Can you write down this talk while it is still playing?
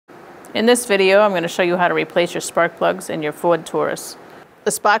In this video, I'm going to show you how to replace your spark plugs in your Ford Taurus.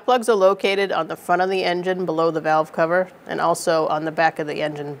 The spark plugs are located on the front of the engine below the valve cover and also on the back of the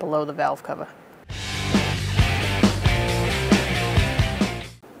engine below the valve cover.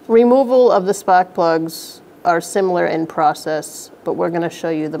 Removal of the spark plugs are similar in process, but we're going to show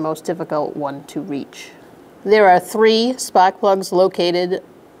you the most difficult one to reach. There are 3 spark plugs located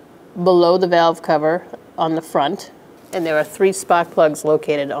below the valve cover on the front, and there are 3 spark plugs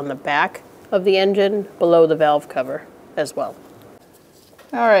located on the back of the engine below the valve cover as well.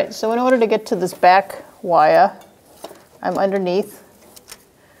 All right, so in order to get to this back wire, I'm underneath.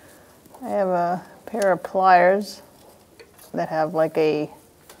 I have a pair of pliers that have like a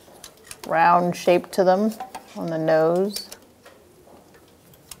round shape to them on the nose.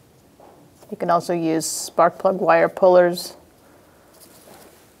 You can also use spark plug wire pullers.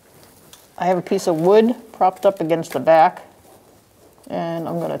 I have a piece of wood propped up against the back, and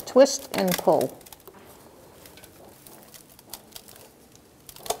I'm going to twist and pull.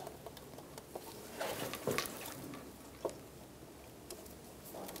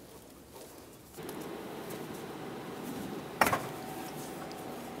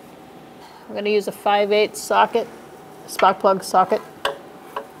 I'm going to use a 5/8 socket, spark plug socket,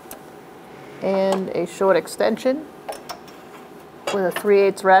 and a short extension with a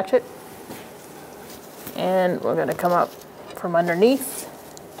 3/8 ratchet. And we're going to come up from underneath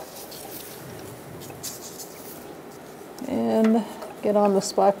and get on the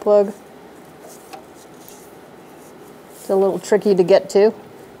spark plug. It's a little tricky to get to.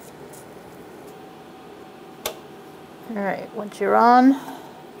 All right, once you're on,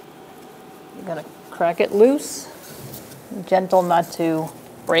 you're going to crack it loose. Gentle not to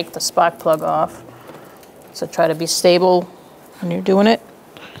break the spark plug off. So try to be stable when you're doing it.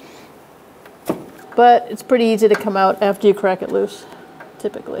 But it's pretty easy to come out after you crack it loose,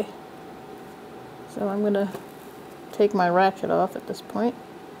 typically. So I'm going to take my ratchet off at this point.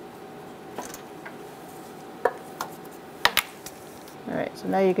 All right, so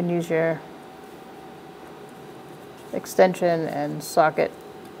now you can use your extension and socket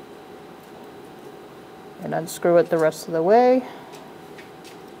and unscrew it the rest of the way.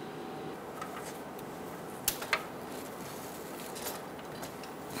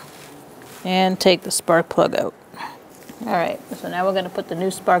 And take the spark plug out. All right, so now we're going to put the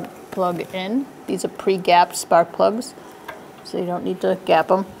new spark plug in. These are pre-gapped spark plugs, so you don't need to gap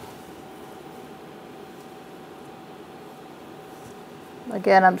them.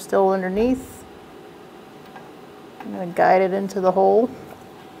 Again, I'm still underneath. I'm going to guide it into the hole.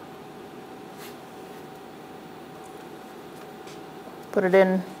 Put it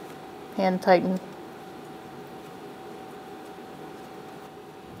in, hand tighten.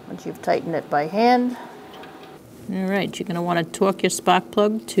 Once you've tightened it by hand. All right, you're going to want to torque your spark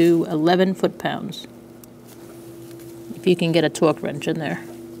plug to 11 foot-pounds. If you can get a torque wrench in there.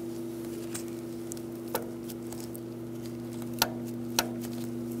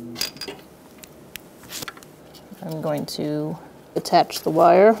 I'm going to attach the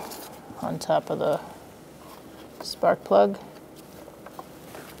wire on top of the spark plug.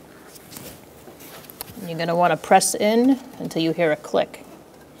 And you're going to want to press in until you hear a click.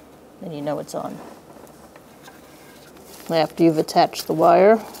 Then you know it's on. After you've attached the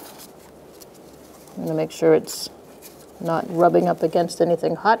wire, I'm going to make sure it's not rubbing up against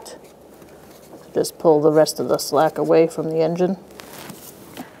anything hot. Just pull the rest of the slack away from the engine.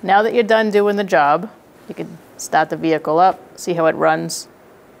 Now that you're done doing the job, you can start the vehicle up, see how it runs,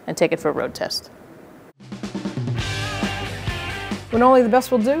 and take it for a road test. When only the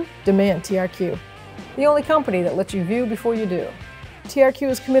best will do, demand TRQ. The only company that lets you view before you do. TRQ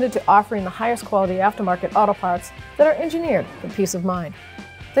is committed to offering the highest quality aftermarket auto parts that are engineered for peace of mind.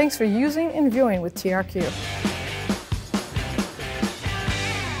 Thanks for using and viewing with TRQ.